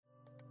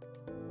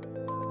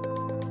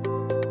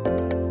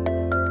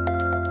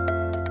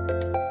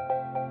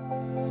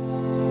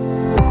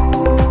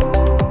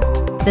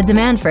The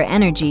demand for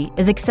energy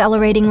is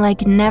accelerating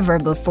like never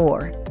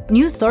before.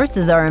 New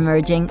sources are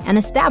emerging and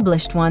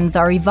established ones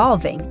are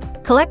evolving.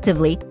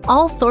 Collectively,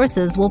 all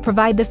sources will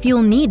provide the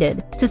fuel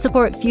needed to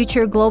support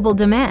future global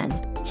demand.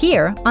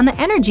 Here, on the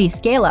Energy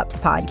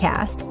Scale-Ups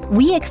podcast,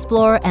 we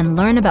explore and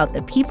learn about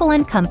the people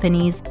and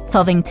companies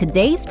solving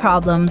today's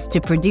problems to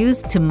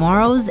produce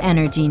tomorrow's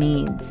energy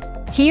needs.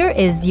 Here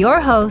is your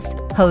host,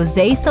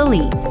 Jose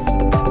Solis.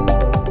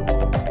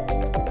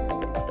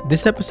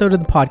 This episode of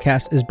the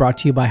podcast is brought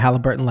to you by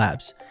Halliburton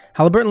Labs.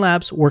 Halliburton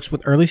Labs works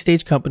with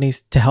early-stage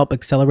companies to help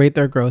accelerate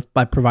their growth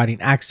by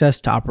providing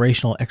access to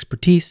operational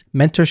expertise,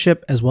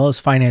 mentorship, as well as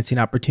financing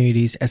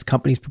opportunities as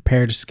companies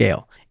prepare to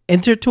scale.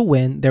 Enter to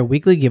win their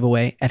weekly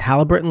giveaway at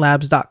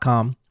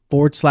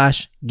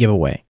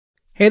halliburtonlabs.com/giveaway.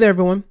 Hey there,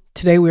 everyone.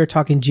 Today we are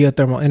talking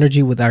geothermal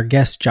energy with our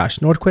guest, Josh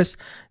Nordquist.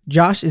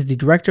 Josh is the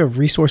Director of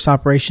Resource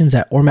Operations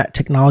at Ormat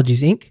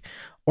Technologies, Inc.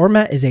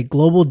 Ormat is a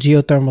global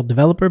geothermal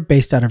developer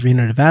based out of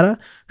Reno, Nevada,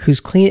 whose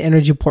clean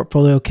energy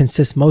portfolio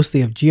consists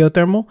mostly of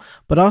geothermal,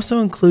 but also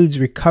includes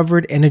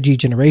recovered energy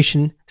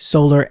generation,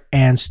 solar,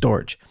 and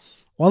storage.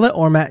 While at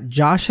Ormat,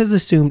 Josh has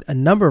assumed a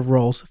number of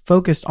roles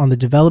focused on the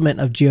development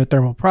of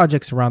geothermal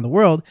projects around the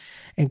world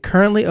and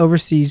currently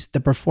oversees the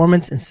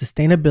performance and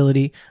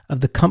sustainability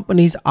of the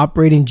company's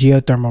operating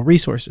geothermal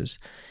resources.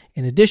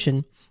 In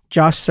addition,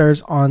 Josh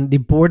serves on the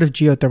board of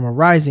Geothermal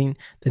Rising,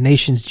 the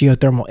nation's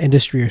geothermal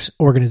industry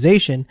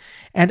organization,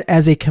 and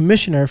as a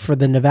commissioner for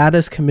the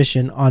Nevada's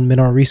Commission on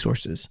Mineral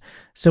Resources.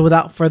 So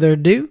without further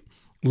ado,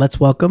 let's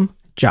welcome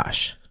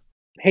Josh.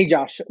 Hey,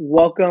 Josh,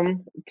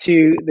 welcome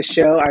to the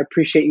show. I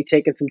appreciate you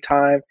taking some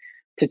time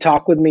to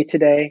talk with me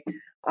today.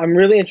 I'm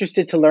really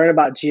interested to learn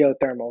about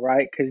geothermal,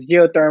 right? Because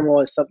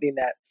geothermal is something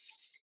that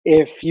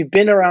if you've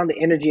been around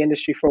the energy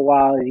industry for a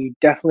while, you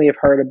definitely have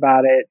heard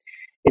about it.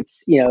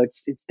 It's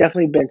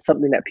definitely been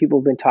something that people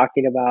have been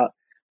talking about.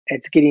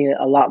 It's getting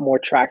a lot more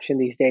traction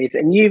these days.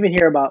 And you even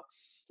hear about,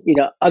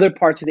 other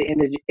parts of the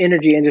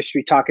energy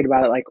industry talking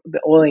about it, like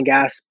the oil and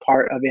gas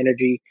part of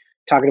energy,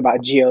 talking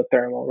about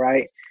geothermal,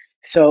 right?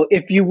 So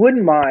if you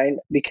wouldn't mind,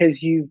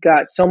 because you've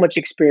got so much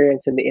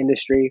experience in the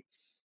industry,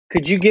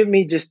 could you give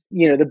me just,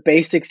 the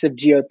basics of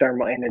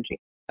geothermal energy?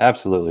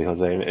 Absolutely,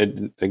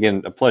 Jose.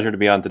 Again, a pleasure to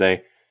be on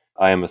today.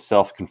 I am a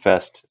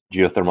self-confessed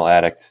geothermal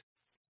addict.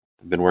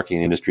 I've been working in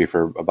the industry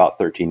for about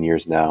 13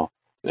 years now,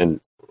 and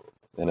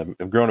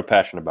I've grown a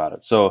passion about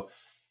it. So,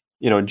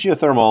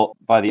 geothermal,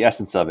 by the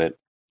essence of it,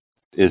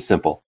 is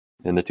simple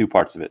in the two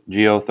parts of it.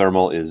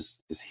 Geothermal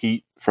is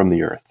heat from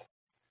the earth,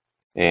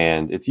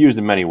 and it's used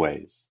in many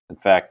ways. In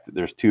fact,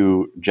 there's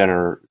two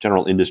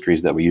general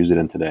industries that we use it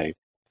in today.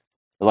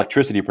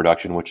 Electricity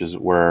production, which is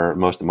where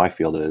most of my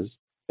field is,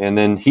 and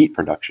then heat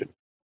production.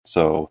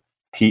 So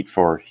heat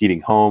for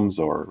heating homes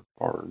or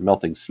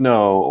melting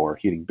snow or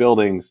heating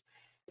buildings.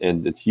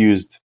 And it's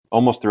used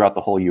almost throughout the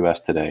whole U.S.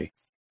 today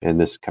in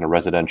this kind of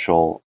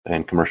residential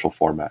and commercial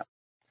format.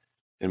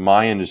 In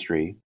my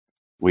industry,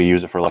 we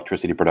use it for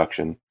electricity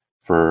production,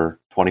 for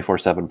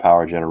 24/7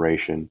 power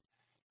generation,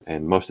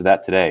 and most of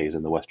that today is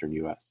in the Western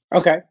U.S.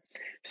 Okay.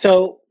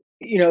 So,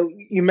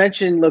 you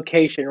mentioned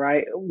location,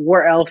 right?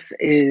 Where else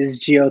is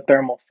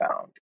geothermal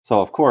found?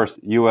 So, of course,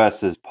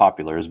 U.S. is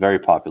very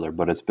popular,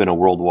 but it's been a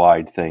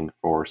worldwide thing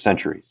for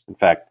centuries. In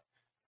fact,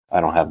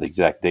 I don't have the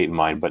exact date in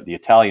mind, but the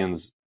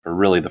Italians are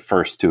really the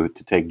first to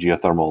take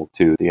geothermal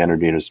to the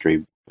energy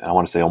industry. I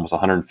want to say almost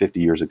 150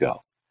 years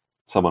ago.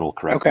 Someone will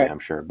correct me, I'm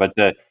sure, but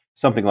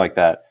something like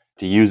that.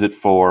 To use it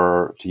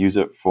for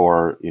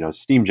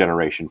steam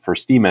generation, for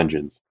steam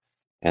engines,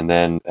 and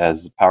then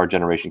as power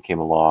generation came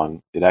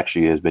along, it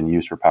actually has been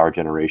used for power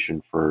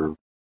generation for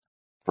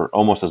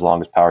almost as long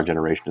as power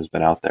generation has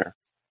been out there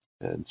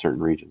in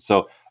certain regions.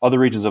 So other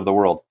regions of the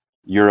world,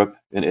 Europe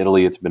and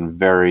Italy, it's been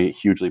very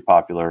hugely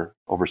popular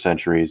over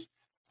centuries.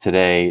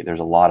 Today, there's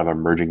a lot of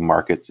emerging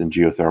markets in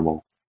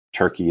geothermal.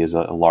 Turkey is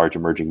a large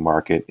emerging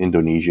market.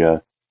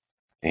 Indonesia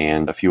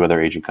and a few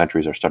other Asian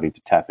countries are starting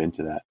to tap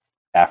into that.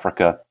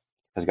 Africa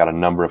has got a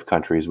number of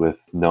countries with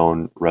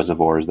known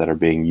reservoirs that are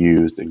being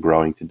used and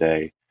growing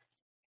today.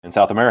 In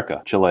South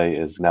America, Chile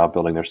is now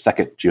building their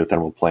second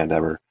geothermal plant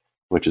ever,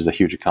 which is a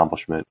huge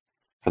accomplishment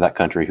for that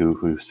country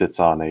who sits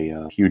on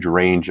a huge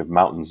range of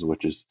mountains,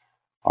 which is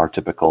our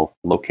typical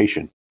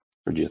location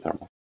for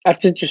geothermal.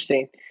 That's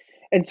interesting.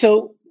 And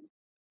so,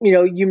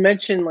 you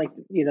mentioned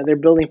they're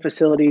building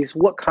facilities.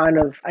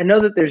 I know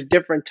that there's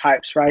different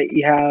types, right?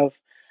 You have,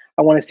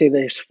 I want to say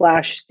there's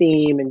flash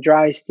steam and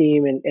dry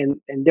steam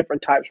and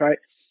different types, right?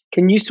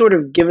 Can you sort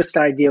of give us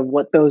an idea of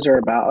what those are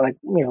about?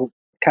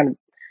 Kind of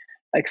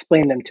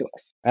explain them to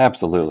us.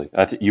 Absolutely.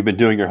 You've been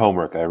doing your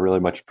homework. I really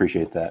much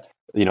appreciate that.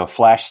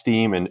 Flash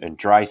steam and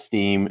dry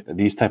steam,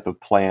 these type of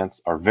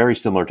plants are very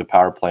similar to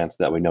power plants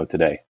that we know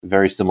today.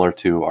 Very similar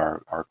to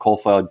our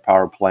coal-fired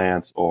power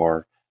plants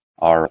or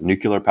our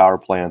nuclear power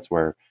plants,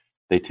 where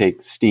they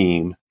take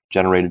steam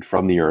generated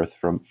from the earth,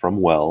 from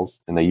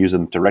wells, and they use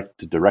them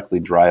to directly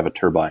drive a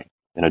turbine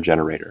in a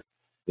generator.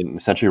 It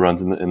essentially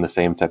runs in the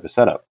same type of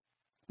setup.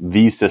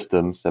 These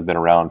systems have been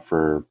around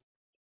for,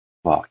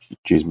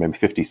 maybe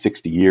 50,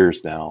 60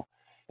 years now.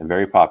 and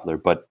very popular.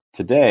 But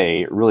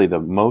today, really the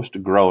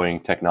most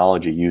growing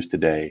technology used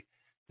today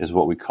is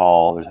what we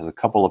call, it has a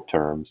couple of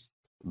terms,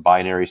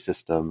 binary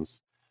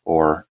systems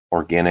or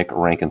organic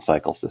Rankine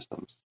cycle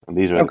systems. And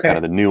these are kind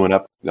of the new and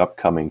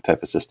upcoming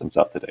type of systems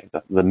out today,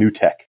 the new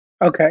tech.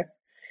 Okay.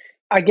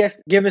 I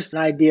guess give us an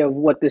idea of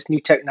what this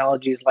new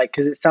technology is like,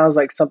 because it sounds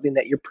like something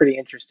that you're pretty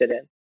interested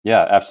in.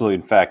 Yeah, absolutely.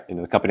 In fact,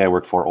 the company I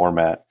work for,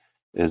 Ormat,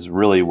 is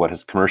really what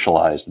has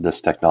commercialized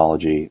this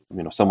technology,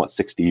 somewhat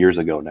 60 years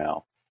ago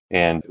now.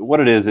 And what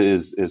it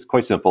is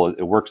quite simple.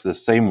 It works the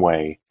same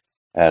way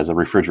as a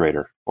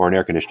refrigerator or an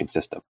air conditioning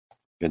system,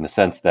 in the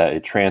sense that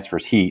it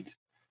transfers heat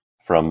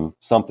from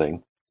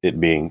something, it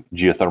being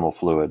geothermal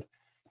fluid,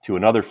 to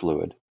another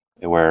fluid.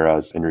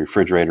 Whereas in a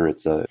refrigerator,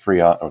 it's a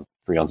Freon.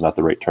 Freon's not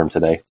the right term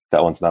today.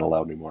 That one's not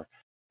allowed anymore.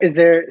 Is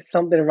there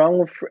something wrong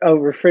with a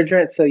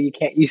refrigerant so you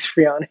can't use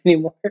Freon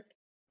anymore?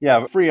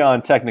 Yeah,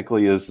 Freon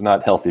technically is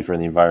not healthy for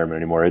the environment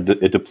anymore.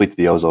 It depletes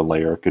the ozone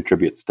layer,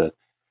 contributes to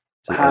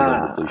the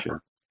ozone depletion.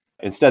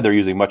 Instead, they're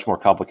using much more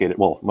complicated,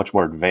 much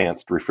more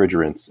advanced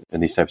refrigerants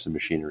in these types of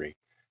machinery.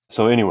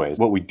 So anyways,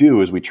 what we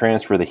do is we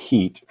transfer the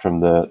heat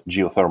from the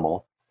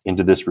geothermal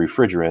into this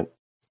refrigerant.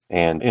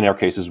 And in our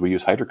cases, we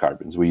use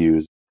hydrocarbons. We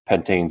use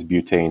pentanes,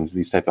 butanes,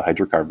 these type of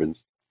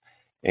hydrocarbons.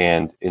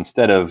 And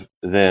instead of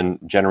then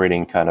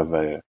generating kind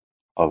of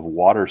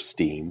water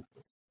steam,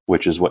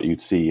 which is what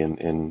you'd see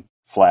in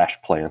flash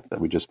plants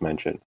that we just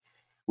mentioned,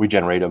 we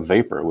generate a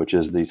vapor, which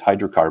is these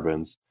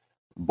hydrocarbons,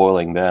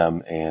 boiling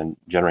them and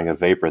generating a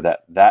vapor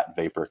that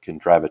vapor can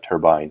drive a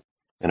turbine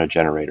and a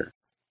generator.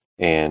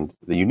 And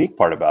the unique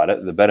part about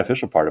it, the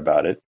beneficial part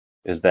about it,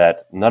 is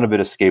that none of it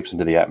escapes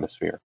into the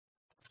atmosphere.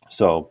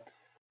 So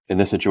in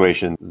this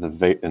situation,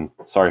 and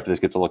sorry if this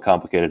gets a little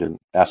complicated and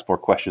ask more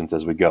questions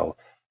as we go,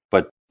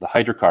 but the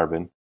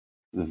hydrocarbon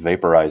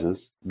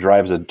vaporizes,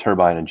 drives a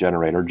turbine and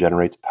generator,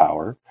 generates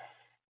power,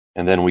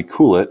 and then we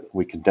cool it,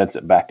 we condense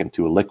it back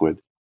into a liquid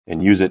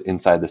and use it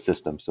inside the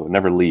system. So it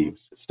never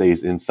leaves. It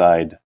stays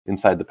inside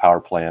the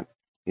power plant,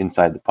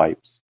 inside the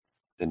pipes,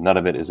 and none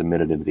of it is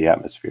emitted into the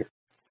atmosphere.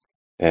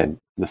 And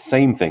the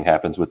same thing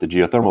happens with the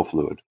geothermal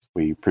fluid.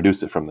 We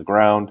produce it from the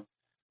ground,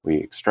 we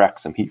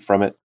extract some heat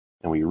from it,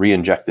 and we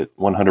re-inject it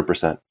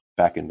 100%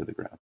 back into the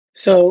ground.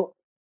 So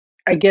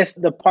I guess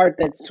the part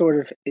that sort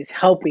of is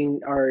helping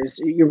is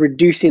you're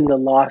reducing the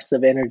loss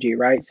of energy,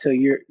 right? So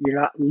you're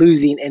not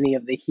losing any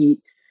of the heat,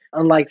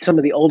 unlike some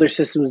of the older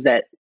systems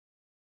that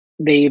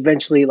they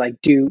eventually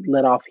do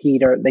let off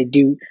heat, or they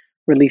do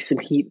release some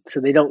heat, so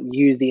they don't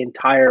use the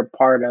entire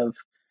part of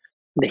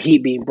the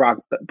heat being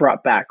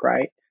brought back,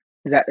 right?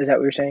 Is that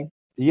what you're saying?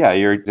 Yeah,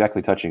 you're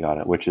exactly touching on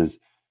it, which is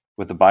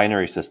with the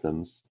binary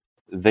systems,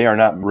 they are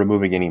not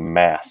removing any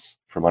mass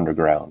from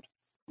underground.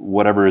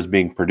 Whatever is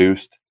being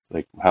produced,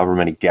 like however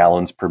many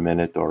gallons per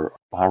minute or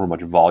however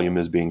much volume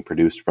is being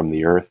produced from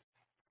the earth,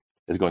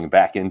 is going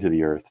back into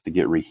the earth to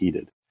get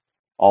reheated.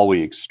 All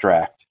we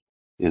extract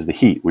is the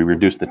heat. We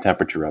reduce the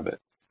temperature of it.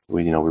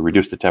 We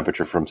reduce the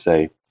temperature from,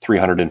 say,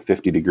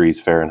 350 degrees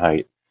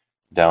Fahrenheit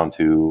down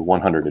to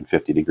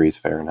 150 degrees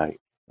Fahrenheit.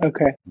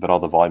 Okay. But all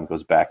the volume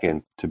goes back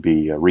in to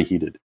be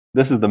reheated.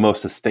 This is the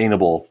most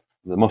sustainable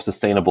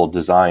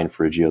design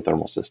for a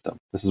geothermal system.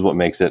 This is what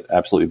makes it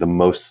absolutely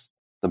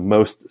the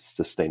most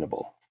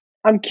sustainable.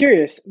 I'm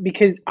curious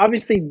because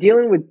obviously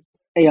dealing with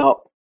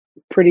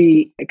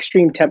pretty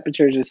extreme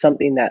temperatures is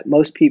something that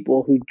most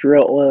people who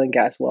drill oil and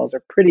gas wells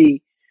are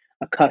pretty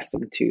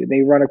accustomed to.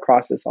 They run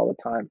across this all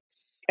the time.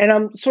 And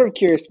I'm sort of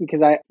curious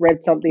because I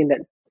read something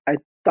that I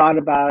thought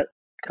about,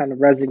 kind of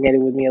resonated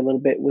with me a little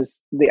bit, was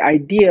the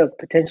idea of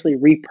potentially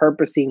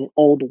repurposing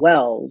old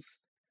wells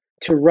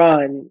to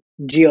run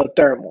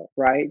geothermal,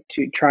 right?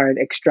 To try and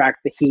extract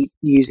the heat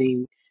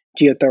using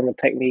geothermal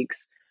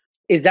techniques.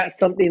 Is that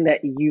something that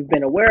you've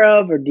been aware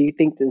of, or do you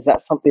think is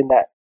that something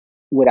that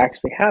would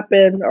actually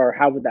happen, or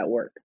how would that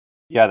work?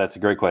 Yeah, that's a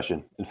great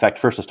question. In fact,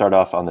 first to start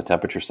off on the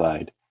temperature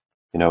side,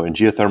 in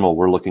geothermal,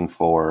 we're looking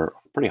for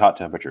pretty hot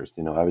temperatures.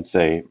 I would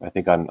say, I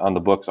think on the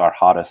books, our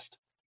hottest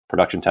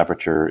production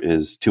temperature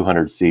is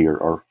 200 C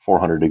or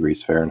 400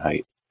 degrees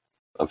Fahrenheit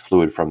of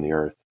fluid from the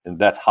earth. And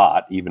that's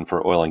hot, even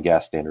for oil and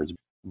gas standards.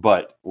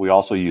 But we're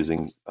also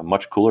using a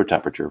much cooler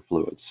temperature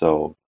fluids.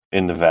 So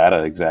in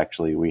Nevada,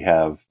 exactly, we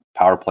have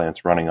power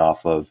plants running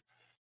off of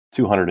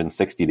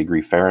 260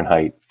 degree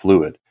Fahrenheit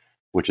fluid,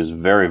 which is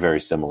very, very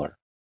similar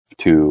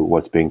to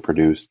what's being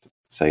produced,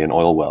 say, in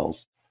oil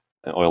wells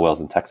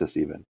in Texas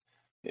even.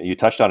 You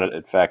touched on it.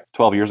 In fact,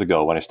 12 years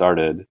ago when I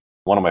started,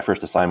 one of my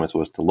first assignments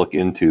was to look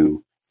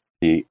into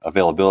the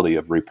availability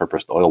of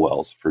repurposed oil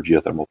wells for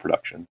geothermal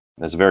production.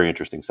 That's a very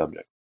interesting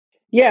subject.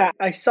 Yeah,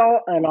 I saw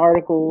an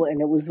article,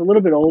 and it was a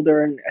little bit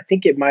older, and I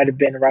think it might have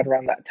been right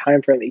around that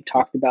time frame that you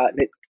talked about,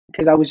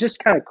 because I was just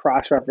kind of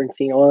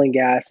cross-referencing oil and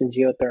gas and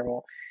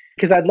geothermal,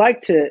 because I'd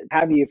like to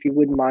have you, if you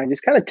wouldn't mind,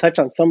 just kind of touch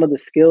on some of the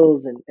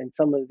skills and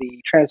some of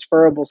the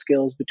transferable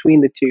skills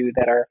between the two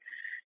that are,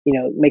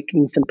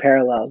 making some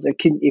parallels.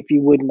 If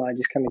you wouldn't mind,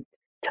 just kind of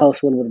tell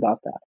us a little bit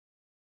about that.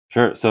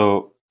 Sure.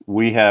 So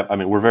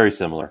we're very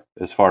similar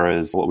as far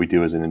as what we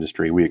do as an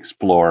industry. We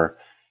explore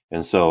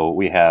And so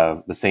we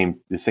have the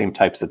same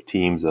types of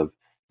teams of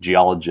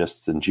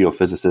geologists and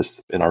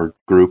geophysicists in our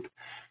group.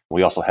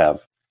 We also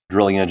have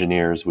drilling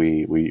engineers.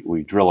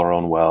 We drill our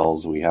own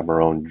wells. We have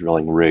our own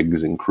drilling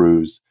rigs and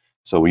crews.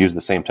 So we use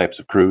the same types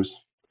of crews,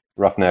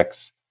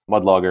 roughnecks,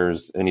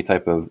 mudloggers, any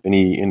type of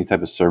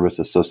service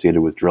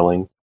associated with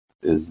drilling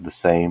is the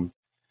same.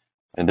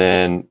 And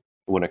then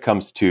when it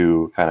comes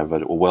to kind of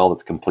a well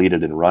that's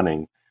completed and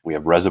running, we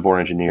have reservoir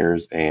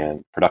engineers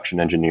and production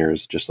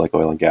engineers, just like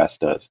oil and gas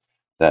does,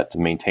 that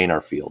maintain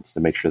our fields to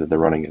make sure that they're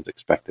running as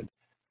expected.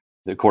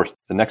 Of course,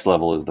 the next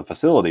level is the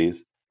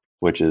facilities,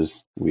 which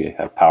is we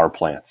have power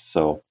plants.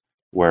 So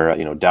where,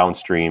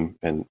 downstream,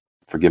 and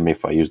forgive me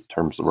if I use the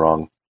terms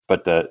wrong,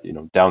 but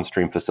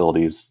downstream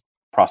facilities,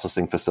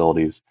 processing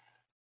facilities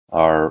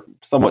are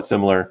somewhat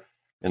similar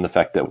in the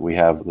fact that we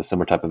have the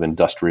similar type of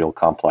industrial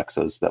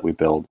complexes that we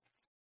build,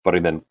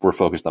 but then we're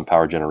focused on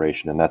power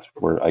generation. And that's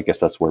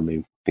where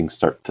maybe things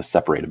start to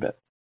separate a bit.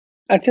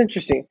 That's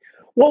interesting.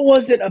 What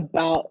was it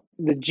about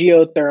the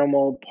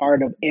geothermal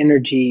part of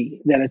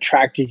energy that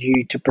attracted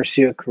you to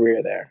pursue a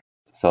career there?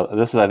 So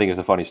I think is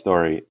a funny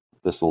story.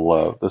 This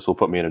will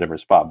put me in a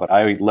different spot. But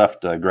I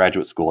left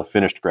graduate school. I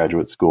finished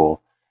graduate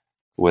school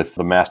with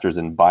a master's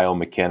in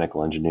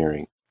biomechanical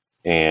engineering,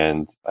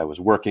 and I was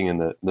working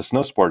in the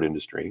snow sport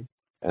industry,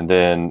 and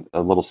then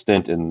a little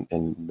stint in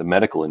the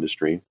medical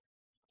industry.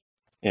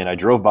 And I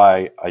drove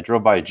by a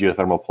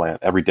geothermal plant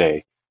every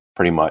day,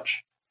 pretty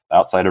much,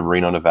 outside of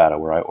Reno, Nevada,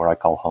 where I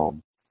call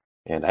home.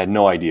 And I had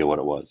no idea what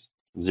it was.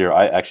 Zero.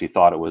 I actually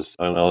thought it was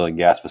an oil and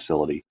gas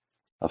facility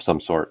of some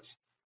sorts,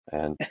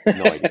 and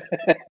no idea.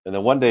 And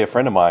then one day, a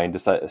friend of mine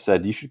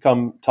said, "You should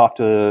come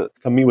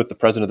meet with the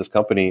president of this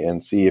company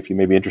and see if you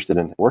may be interested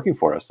in working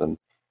for us." And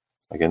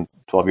again,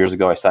 12 years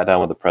ago, I sat down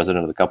with the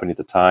president of the company at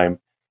the time,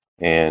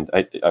 and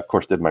I, of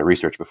course, did my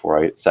research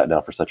before I sat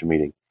down for such a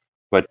meeting.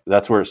 But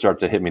that's where it started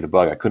to hit me the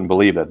bug. I couldn't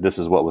believe that this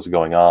is what was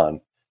going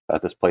on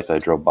at this place I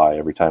drove by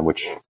every time,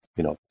 which,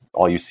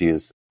 all you see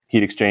is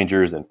heat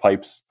exchangers and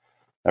pipes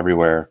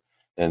everywhere.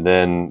 And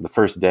then the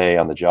first day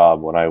on the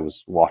job, when I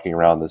was walking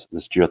around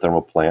this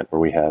geothermal plant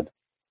where we had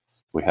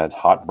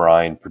hot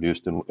brine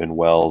produced in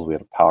wells, we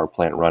had a power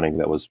plant running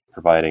that was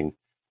providing,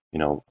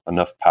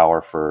 enough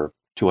power for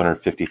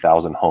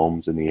 250,000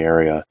 homes in the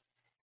area.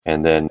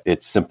 And then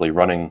it's simply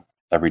running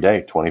every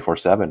day,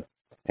 24/7.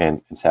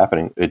 And it's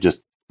happening.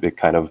 It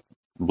kind of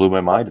blew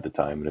my mind at the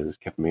time, and it has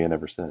kept me in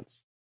ever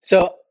since.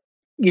 So,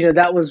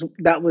 that was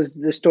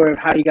the story of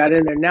how you got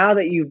in there. Now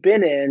that you've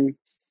been in,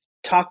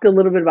 talk a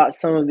little bit about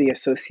some of the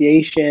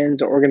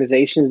associations or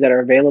organizations that are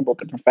available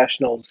to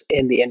professionals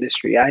in the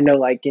industry. I know,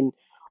 like in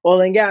oil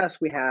and gas,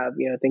 we have,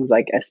 things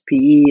like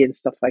SPE and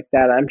stuff like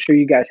that. I'm sure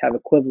you guys have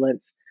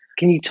equivalents.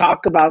 Can you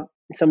talk about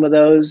some of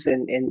those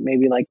and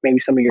maybe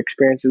some of your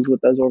experiences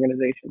with those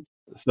organizations?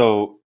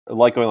 So,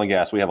 like oil and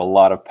gas, we have a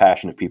lot of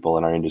passionate people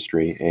in our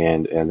industry,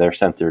 and they're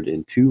centered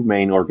in two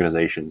main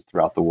organizations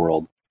throughout the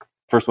world.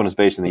 First one is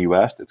based in the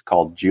U.S. It's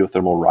called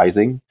Geothermal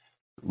Rising,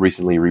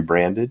 recently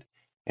rebranded,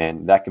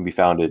 and that can be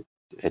found at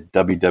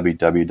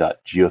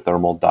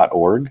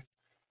www.geothermal.org.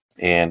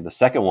 And the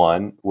second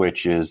one,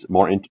 which is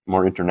more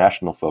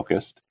international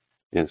focused,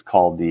 is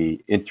called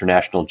the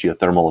International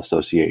Geothermal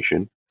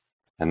Association,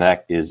 and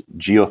that is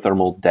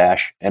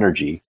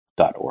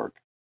geothermal-energy.org.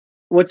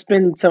 What's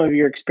been some of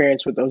your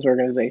experience with those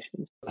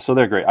organizations? So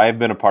they're great. I've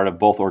been a part of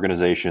both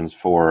organizations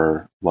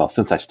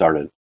since I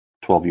started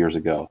 12 years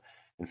ago.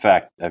 In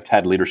fact, I've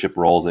had leadership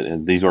roles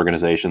in these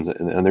organizations,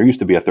 and there used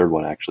to be a third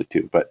one actually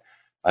too. But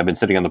I've been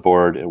sitting on the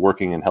board and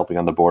working and helping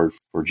on the board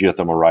for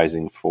Geothermal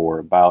Rising for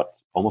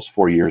about almost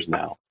 4 years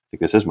now. I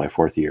think this is my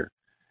 4th year.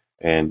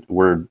 And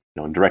we're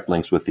in direct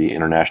links with the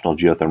International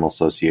Geothermal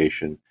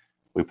Association.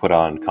 We put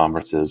on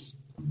conferences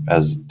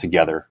as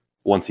together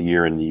once a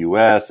year in the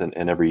U.S. and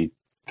every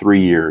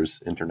 3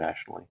 years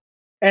internationally.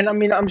 And I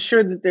mean, I'm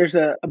sure that there's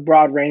a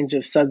broad range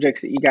of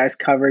subjects that you guys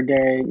cover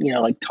during,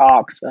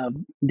 talks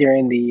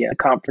during the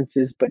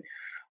conferences. But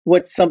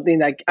what's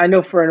something like, I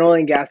know for an oil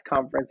and gas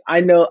conference,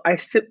 I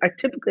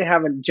typically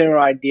have a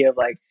general idea of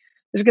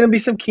there's going to be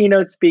some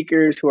keynote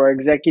speakers who are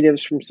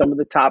executives from some of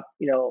the top,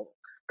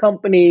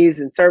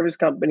 companies and service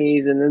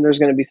companies. And then there's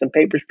going to be some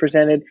papers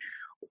presented.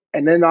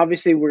 And then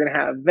obviously we're going to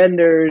have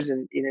vendors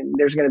and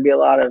there's going to be a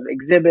lot of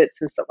exhibits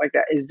and stuff like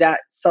that. Is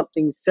that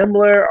something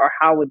similar, or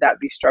how would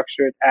that be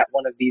structured at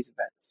one of these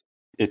events?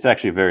 It's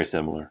actually very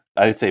similar.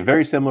 I'd say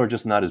very similar,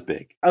 just not as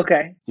big.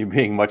 Okay. You're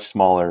being much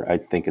smaller, I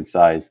think, in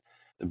size,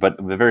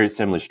 but very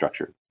similarly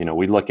structured.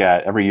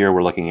 Every year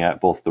we're looking at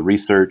both the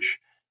research,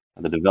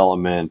 the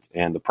development,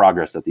 and the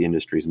progress that the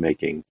industry is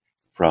making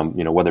from,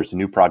 whether it's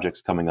new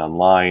projects coming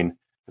online.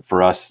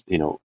 For us,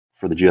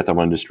 for the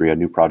geothermal industry, a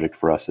new project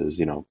for us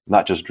is,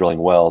 not just drilling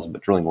wells,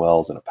 but drilling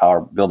wells and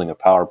building a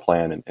power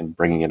plant and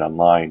bringing it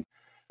online,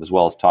 as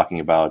well as talking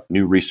about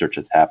new research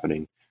that's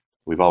happening.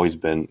 We've always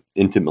been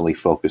intimately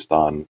focused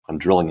on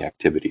drilling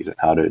activities and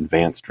how to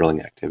advance drilling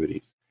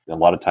activities. A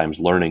lot of times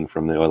learning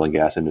from the oil and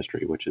gas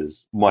industry, which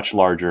is much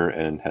larger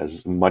and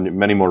has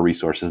many more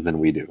resources than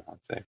we do,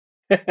 I'd say.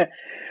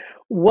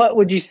 What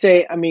would you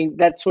say? I mean,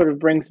 that sort of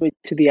brings me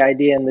to the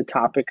idea and the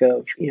topic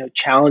of,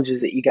 challenges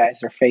that you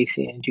guys are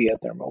facing in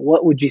geothermal.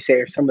 What would you say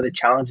are some of the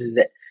challenges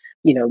that,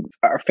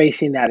 are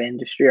facing that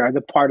industry, or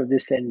the part of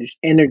this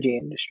energy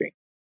industry?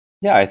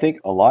 Yeah, I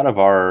think a lot of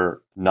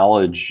our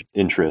knowledge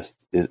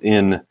interest is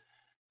in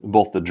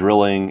both the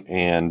drilling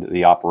and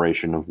the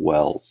operation of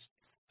wells.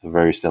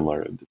 Very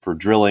similar. For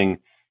drilling,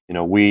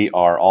 we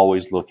are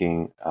always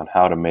looking on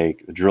how to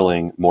make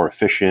drilling more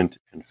efficient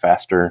and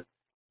faster,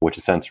 which in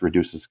a sense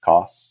reduces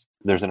costs.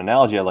 There's an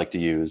analogy I like to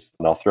use,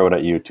 and I'll throw it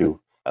at you too.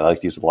 I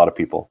like to use with a lot of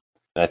people,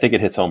 and I think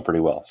it hits home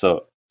pretty well.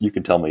 So you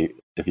can tell me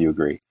if you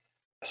agree.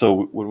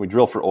 So when we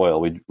drill for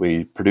oil,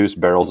 we produce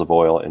barrels of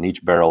oil, and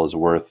each barrel is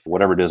worth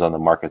whatever it is on the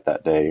market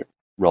that day,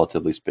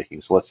 relatively speaking.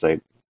 So let's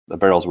say the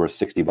barrel's worth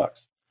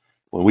 $60.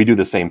 When we do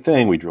the same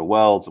thing, we drill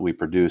wells, we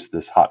produce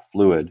this hot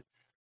fluid.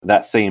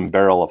 That same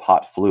barrel of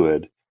hot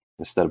fluid,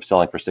 instead of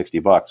selling for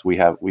 $60,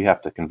 we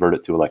have to convert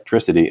it to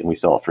electricity, and we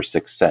sell it for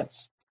 6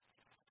 cents.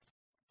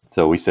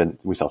 So we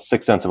sell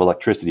 6 cents of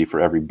electricity for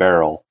every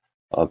barrel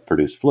of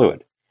produced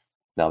fluid.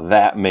 Now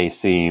that may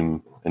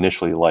seem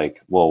initially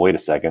like, well, wait a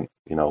second,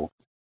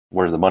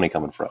 where's the money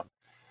coming from?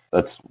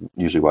 That's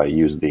usually why I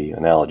use the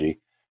analogy.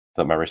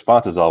 But my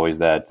response is always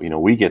that,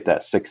 we get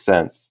that 6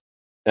 cents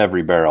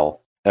every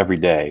barrel, every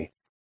day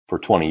for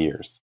 20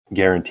 years,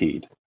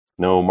 guaranteed.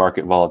 No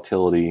market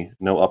volatility,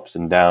 no ups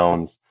and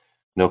downs,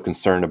 no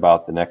concern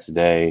about the next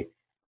day.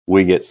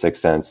 We get 6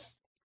 cents,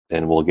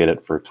 and we'll get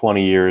it for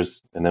 20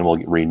 years, and then we'll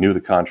renew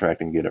the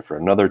contract and get it for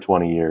another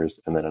 20 years,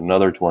 and then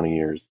another 20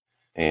 years.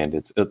 And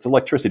it's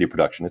electricity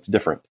production. It's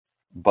different,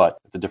 but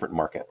it's a different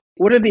market.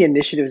 What are the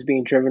initiatives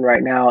being driven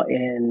right now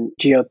in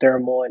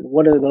geothermal, and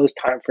what do those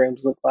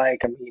timeframes look like?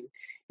 I mean,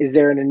 is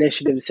there an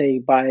initiative, say,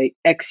 by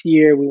X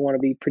year we want to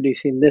be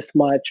producing this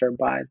much, or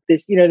by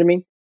this, you know what I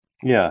mean?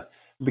 Yeah.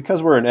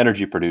 Because we're an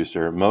energy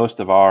producer, most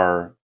of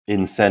our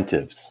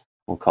incentives,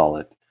 we'll call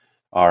it,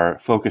 are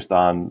focused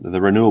on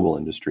the renewable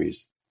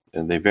industries.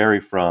 And they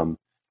vary from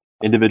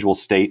individual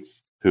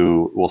states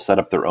who will set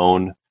up their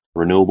own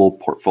renewable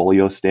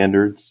portfolio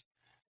standards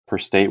per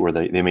state, where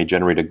they may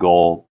generate a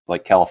goal,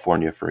 like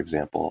California, for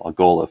example, a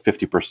goal of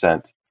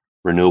 50%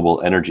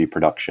 renewable energy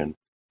production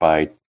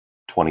by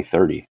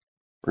 2030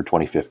 or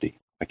 2050.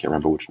 I can't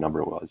remember which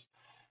number it was.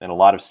 And a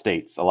lot of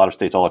states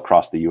all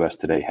across the U.S.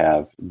 today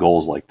have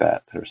goals like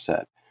that are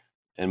set.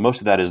 And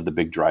most of that is the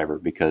big driver,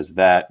 because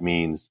that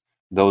means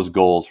those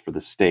goals for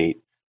the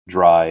state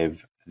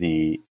drive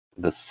the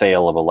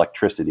sale of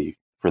electricity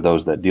for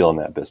those that deal in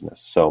that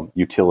business. So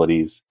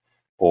utilities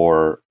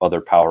or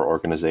other power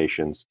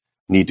organizations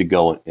need to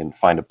go and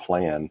find a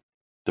plan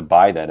to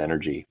buy that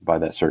energy by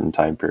that certain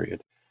time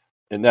period.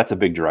 And that's a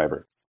big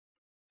driver.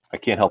 I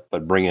can't help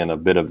but bring in a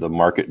bit of the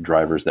market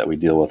drivers that we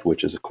deal with,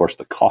 which is, of course,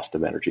 the cost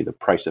of energy, the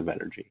price of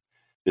energy.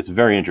 It's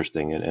very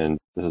interesting. And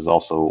this is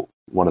also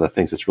one of the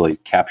things that's really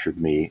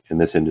captured me in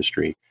this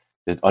industry,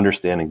 is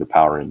understanding the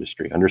power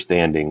industry,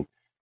 understanding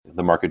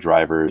the market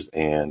drivers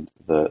and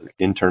the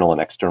internal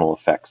and external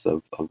effects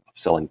of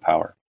selling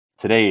power.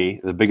 Today,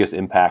 the biggest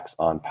impacts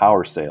on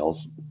power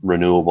sales,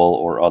 renewable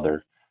or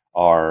other,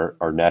 are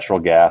natural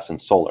gas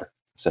and solar,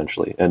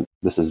 essentially. And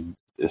this is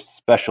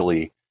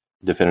especially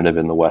definitive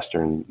in the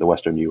Western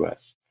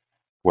U.S.,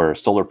 where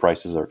solar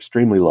prices are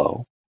extremely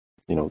low.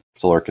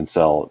 Solar can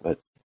sell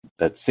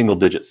at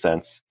single-digit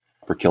cents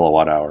per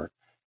kilowatt hour,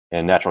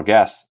 and natural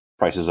gas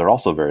prices are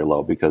also very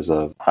low because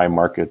of high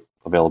market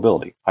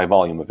availability, high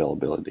volume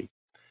availability,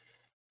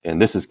 and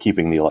this is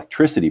keeping the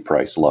electricity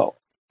price low.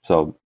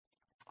 So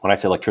when I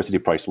say electricity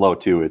price low,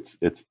 too,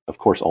 it's of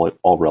course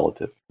all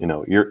relative.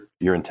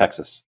 You're in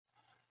Texas,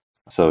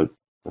 so.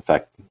 In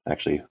fact,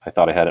 actually, I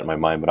thought I had it in my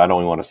mind, but I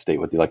don't even want to state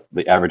what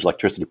the average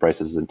electricity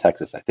price is in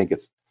Texas. I think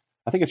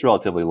it's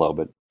relatively low,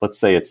 but let's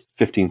say it's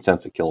 15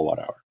 cents a kilowatt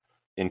hour.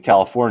 In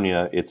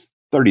California, it's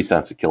 30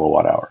 cents a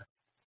kilowatt hour.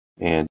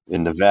 And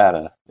in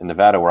Nevada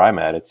where I'm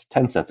at, it's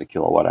 10 cents a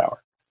kilowatt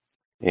hour.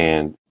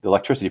 And the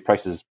electricity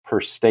prices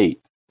per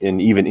state, and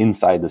even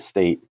inside the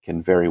state,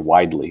 can vary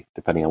widely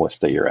depending on what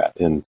state you're at.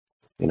 In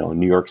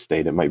New York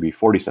State, it might be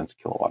 40 cents a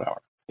kilowatt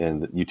hour.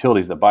 And the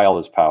utilities that buy all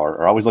this power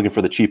are always looking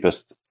for the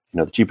cheapest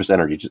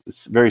energy.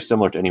 It's very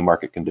similar to any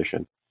market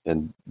condition.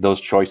 And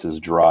those choices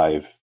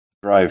drive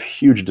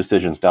huge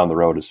decisions down the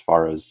road as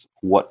far as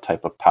what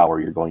type of power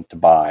you're going to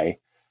buy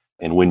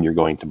and when you're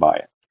going to buy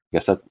it. I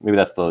guess maybe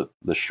that's the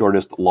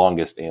shortest,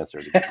 longest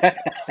answer.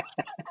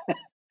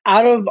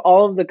 Out of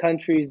all of the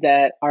countries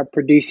that are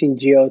producing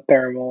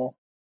geothermal,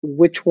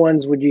 which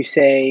ones would you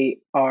say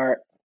are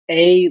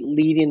A,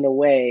 leading the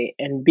way,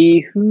 and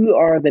B, who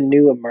are the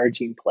new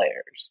emerging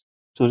players?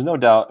 So there's no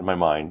doubt in my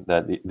mind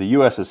that the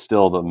U.S. is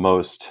still the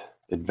most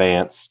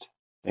advanced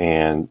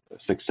and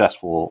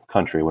successful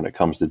country when it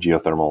comes to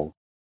geothermal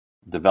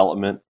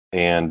development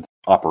and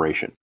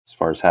operation, as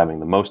far as having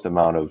the most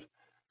amount of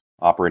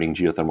operating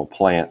geothermal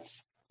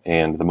plants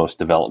and the most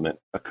development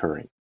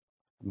occurring.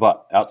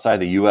 But outside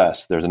the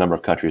U.S., there's a number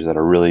of countries that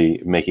are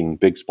really making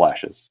big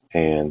splashes.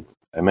 And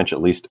I mentioned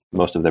at least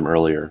most of them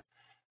earlier.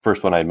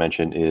 First one I'd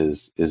mention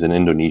is in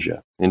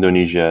Indonesia.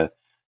 Indonesia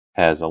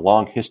has a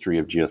long history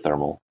of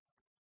geothermal,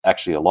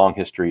 actually a long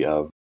history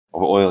of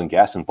oil and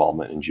gas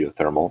involvement in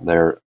geothermal.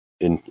 They're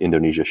in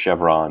Indonesia.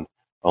 Chevron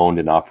owned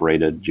and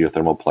operated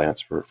geothermal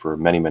plants for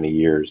many, many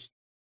years,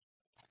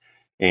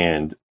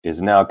 and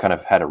is now kind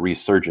of had a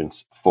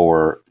resurgence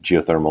for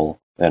geothermal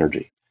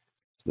energy.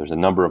 So there's a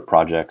number of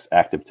projects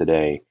active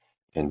today,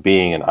 and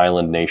being an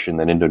island nation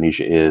that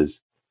Indonesia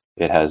is,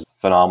 it has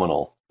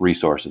phenomenal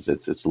resources.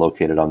 It's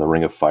located on the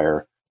Ring of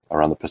Fire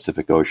around the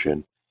Pacific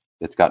Ocean.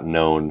 It's got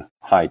known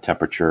high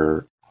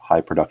temperature,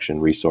 high production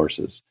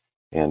resources,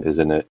 and is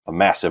in a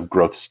massive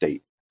growth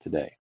state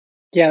today.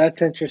 Yeah,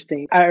 that's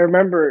interesting. I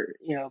remember,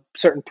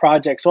 certain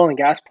projects, oil and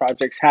gas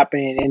projects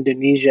happening in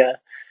Indonesia,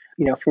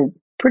 for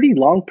pretty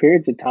long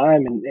periods of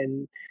time,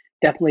 and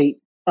definitely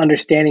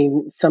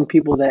understanding some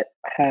people that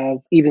have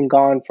even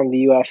gone from the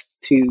US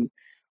to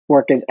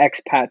work as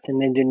expats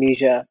in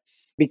Indonesia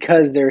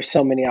because there are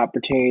so many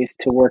opportunities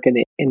to work in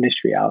the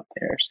industry out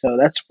there. So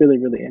that's really,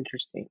 really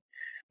interesting.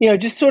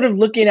 Just sort of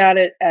looking at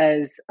it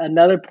as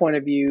another point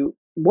of view,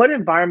 what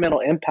environmental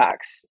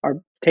impacts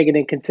are taken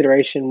in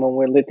consideration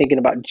when we're thinking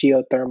about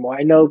geothermal?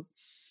 I know,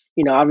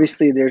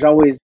 obviously there's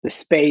always the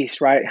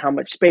space, right? How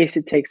much space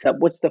it takes up?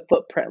 What's the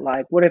footprint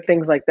like? What are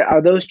things like that?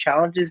 Are those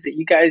challenges that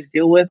you guys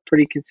deal with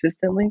pretty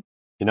consistently?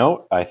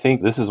 I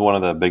think this is one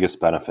of the biggest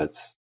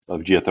benefits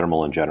of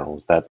geothermal in general,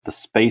 is that the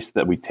space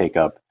that we take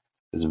up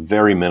is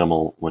very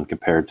minimal when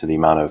compared to the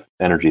amount of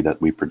energy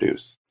that we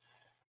produce.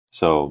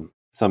 So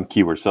some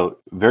keywords. So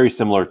very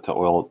similar to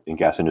oil and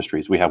gas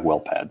industries, we have well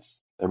pads.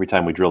 Every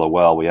time we drill a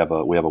well, we have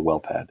a well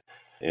pad.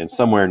 And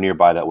somewhere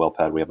nearby that well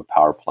pad, we have a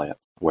power plant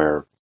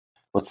where,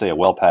 let's say a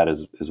well pad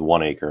is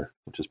 1 acre,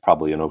 which is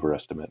probably an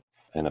overestimate.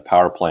 And a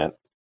power plant,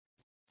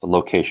 the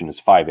location is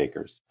 5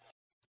 acres.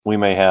 We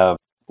may have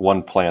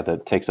one plant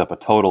that takes up a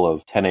total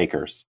of 10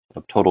 acres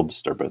of total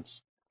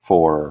disturbance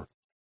for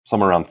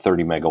somewhere around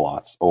 30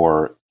 megawatts,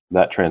 or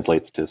that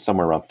translates to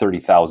somewhere around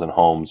 30,000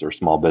 homes or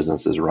small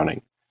businesses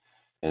running.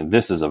 And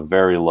this is a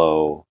very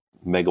low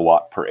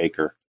megawatt per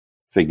acre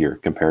figure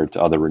compared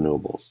to other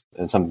renewables,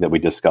 and something that we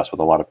discuss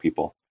with a lot of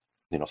people.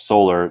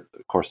 Solar,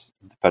 of course,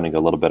 depending a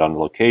little bit on the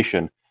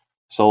location,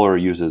 solar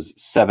uses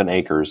 7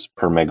 acres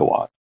per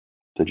megawatt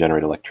to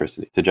generate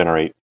electricity, to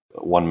generate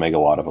 1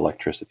 megawatt of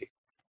electricity,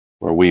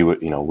 where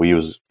we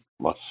use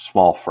a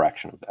small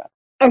fraction of that.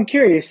 I'm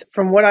curious,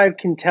 from what I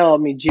can tell,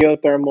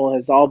 geothermal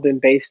has all been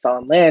based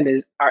on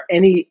land. Are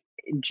any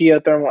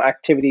geothermal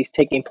activities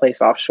taking place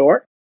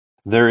offshore?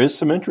 There is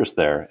some interest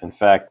there. In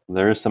fact,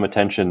 there is some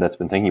attention that's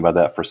been thinking about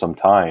that for some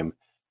time.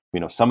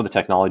 Some of the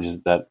technologies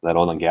that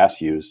oil and gas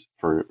use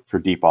for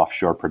deep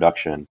offshore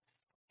production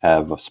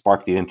have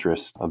sparked the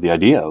interest of the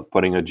idea of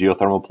putting a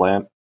geothermal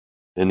plant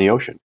in the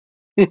ocean.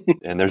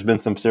 And there's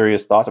been some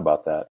serious thought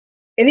about that.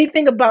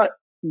 Anything about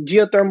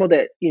geothermal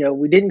that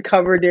we didn't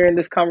cover during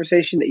this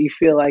conversation that you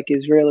feel like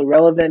is really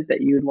relevant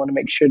that you would want to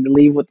make sure to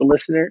leave with the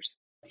listeners?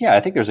 Yeah,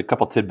 I think there's a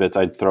couple tidbits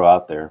I'd throw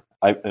out there.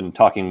 I've been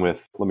talking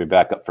with, let me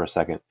back up for a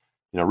second.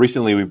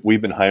 Recently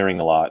we've been hiring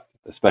a lot,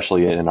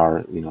 especially in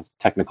our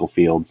technical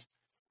fields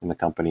in the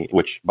company,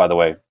 which, by the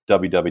way,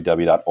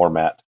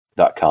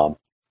 www.ormat.com.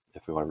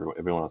 If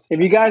everyone else.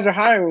 If you guys are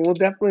hiring, we'll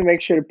definitely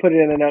make sure to put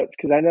it in the notes,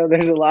 because I know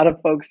there's a lot of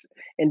folks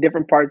in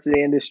different parts of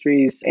the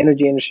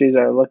energy industries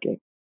that are looking.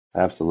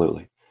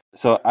 Absolutely.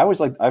 So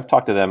I've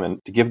talked to them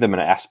and to give them an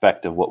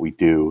aspect of what we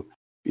do.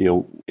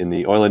 In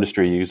the oil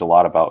industry, you use a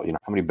lot about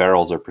how many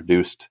barrels are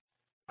produced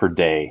per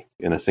day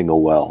in a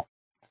single well.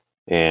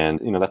 And,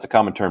 that's a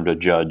common term to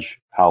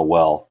judge how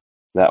well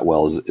that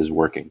well is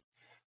working.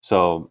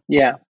 So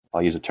yeah,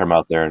 I'll use a term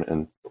out there.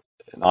 And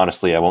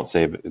honestly, I won't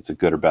say if it's a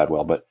good or bad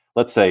well, but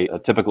let's say a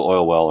typical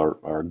oil well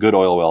or a good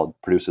oil well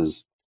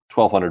produces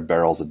 1,200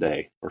 barrels a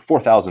day, or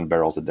 4,000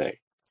 barrels a day,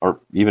 or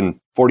even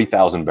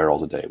 40,000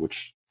 barrels a day,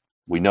 which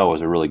we know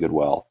is a really good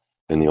well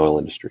in the oil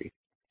industry.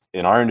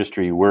 In our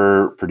industry,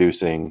 we're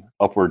producing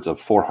upwards of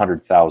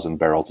 400,000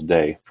 barrels a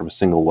day from a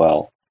single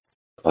well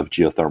of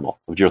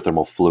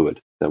geothermal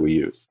fluid that we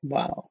use.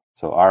 Wow.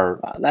 So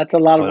that's a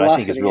lot of velocity.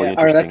 I think is really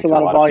interesting, or that's a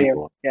lot of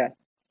volume.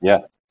 Yeah,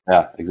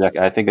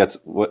 exactly. I think that's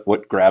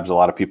what grabs a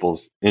lot of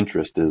people's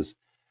interest is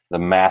the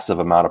massive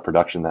amount of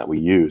production that we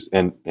use.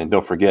 And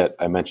don't forget,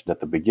 I mentioned at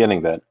the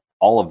beginning that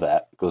all of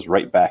that goes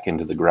right back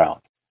into the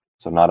ground.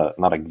 So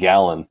not a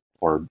gallon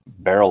or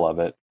barrel of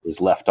it is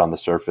left on the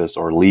surface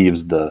or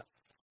leaves the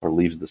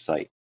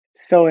site.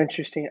 So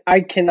interesting.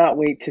 I cannot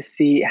wait to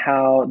see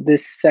how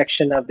this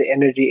section of the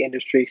energy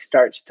industry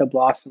starts to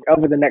blossom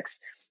over the next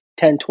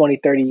 10, 20,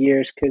 30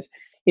 years, because,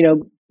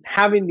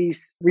 having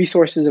these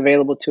resources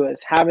available to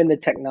us, having the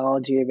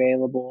technology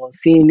available,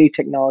 seeing new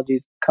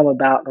technologies come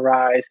about and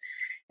rise,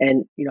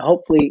 and,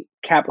 hopefully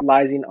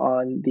capitalizing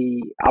on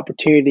the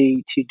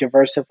opportunity to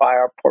diversify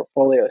our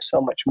portfolio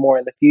so much more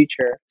in the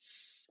future.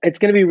 It's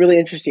going to be really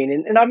interesting.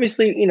 And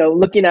obviously,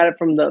 looking at it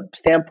from the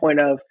standpoint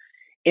of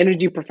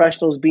energy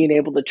professionals being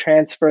able to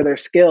transfer their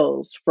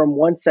skills from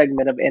one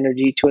segment of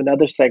energy to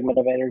another segment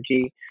of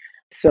energy,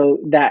 so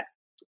that,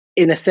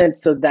 in a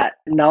sense, so that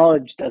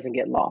knowledge doesn't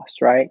get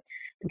lost, right?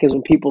 Because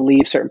when people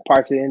leave certain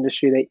parts of the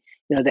industry,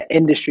 the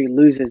industry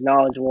loses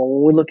knowledge. Well,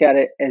 when we look at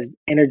it as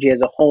energy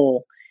as a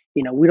whole,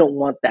 we don't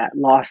want that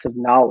loss of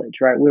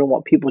knowledge, right? We don't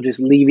want people just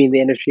leaving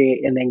the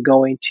industry and then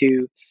going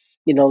to,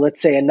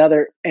 let's say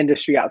another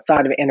industry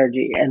outside of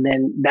energy, and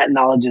then that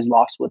knowledge is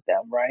lost with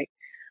them, right?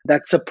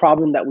 That's a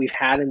problem that we've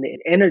had in the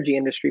energy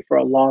industry for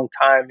a long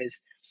time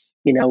is,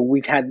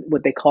 we've had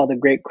what they call the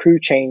great crew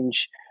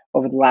change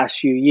over the last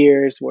few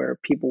years where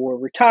people were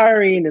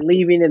retiring and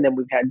leaving, and then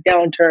we've had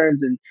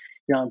downturns. And,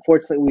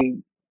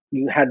 unfortunately,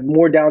 you had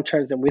more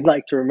downturns than we'd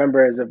like to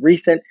remember as of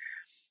recent.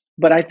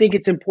 But I think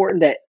it's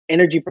important that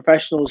energy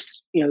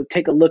professionals,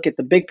 take a look at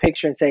the big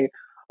picture and say,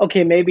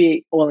 okay,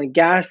 maybe oil and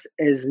gas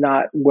is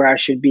not where I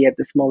should be at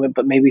this moment,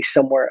 but maybe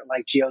somewhere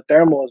like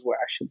geothermal is where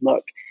I should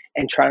look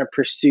and try to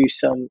pursue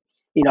some,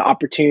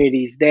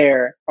 opportunities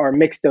there or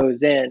mix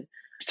those in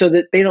so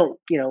that they don't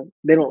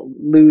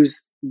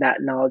lose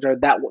that knowledge, or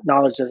that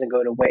knowledge doesn't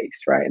go to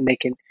waste, right? And they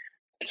can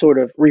sort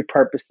of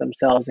repurpose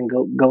themselves and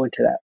go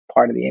into that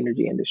part of the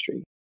energy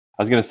industry.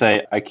 I was going to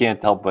say, I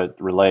can't help but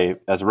relay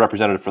as a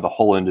representative for the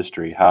whole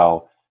industry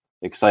how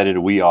excited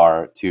we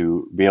are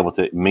to be able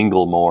to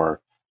mingle more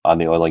on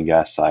the oil and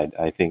gas side.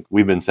 I think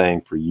we've been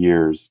saying for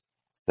years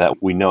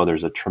that we know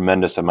there's a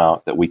tremendous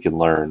amount that we can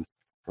learn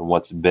from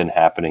what's been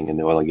happening in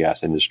the oil and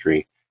gas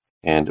industry.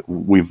 And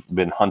we've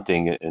been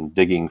hunting and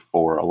digging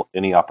for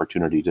any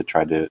opportunity to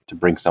try to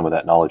bring some of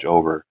that knowledge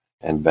over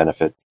and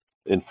benefit,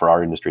 and for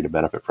our industry to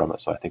benefit from it.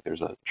 So I think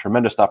there's a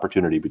tremendous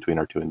opportunity between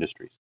our two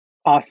industries.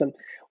 Awesome.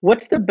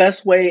 What's the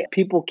best way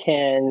people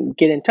can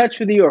get in touch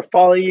with you or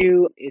follow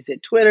you? Is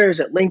it Twitter? Is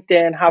it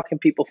LinkedIn? How can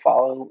people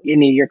follow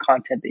any of your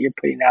content that you're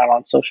putting out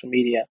on social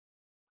media?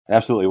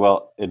 Absolutely.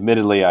 Well,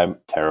 admittedly, I'm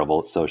terrible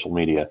at social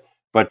media,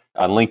 but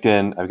on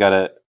LinkedIn,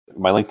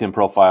 my LinkedIn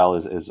profile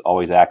is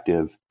always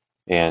active.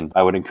 And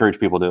I would encourage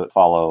people to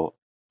follow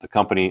the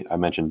company. I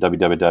mentioned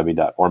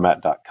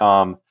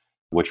www.ormat.com,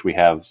 which we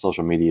have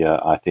social media.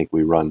 I think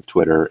we run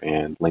Twitter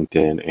and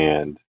LinkedIn,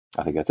 and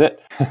I think that's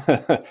it.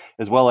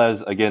 As well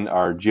as, again,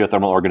 our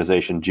geothermal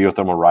organization,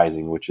 Geothermal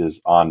Rising, which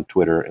is on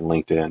Twitter and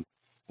LinkedIn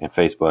and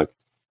Facebook,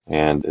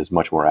 and is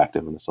much more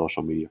active on the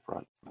social media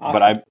front. Awesome.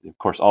 But I'm, of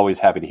course, always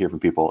happy to hear from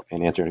people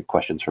and answer any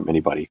questions from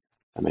anybody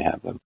that may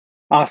have them.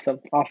 Awesome.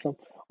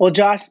 Well,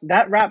 Josh,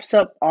 that wraps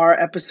up our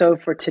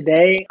episode for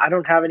today. I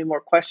don't have any more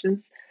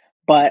questions,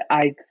 but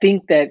I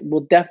think that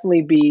we'll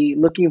definitely be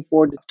looking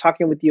forward to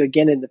talking with you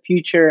again in the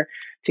future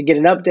to get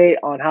an update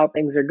on how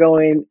things are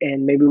going.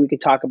 And maybe we can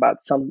talk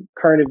about some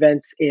current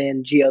events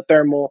in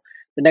geothermal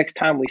the next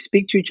time we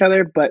speak to each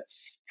other. But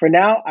for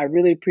now, I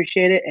really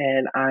appreciate it.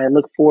 And I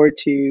look forward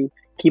to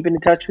keeping in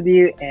touch with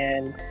you,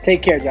 and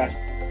take care, Josh.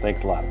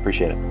 Thanks a lot.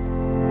 Appreciate it.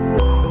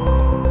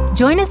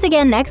 Join us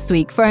again next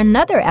week for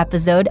another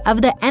episode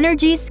of the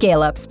Energy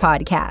Scale-Ups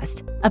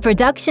Podcast, a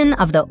production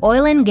of the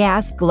Oil and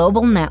Gas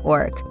Global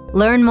Network.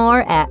 Learn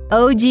more at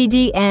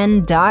oggn.com.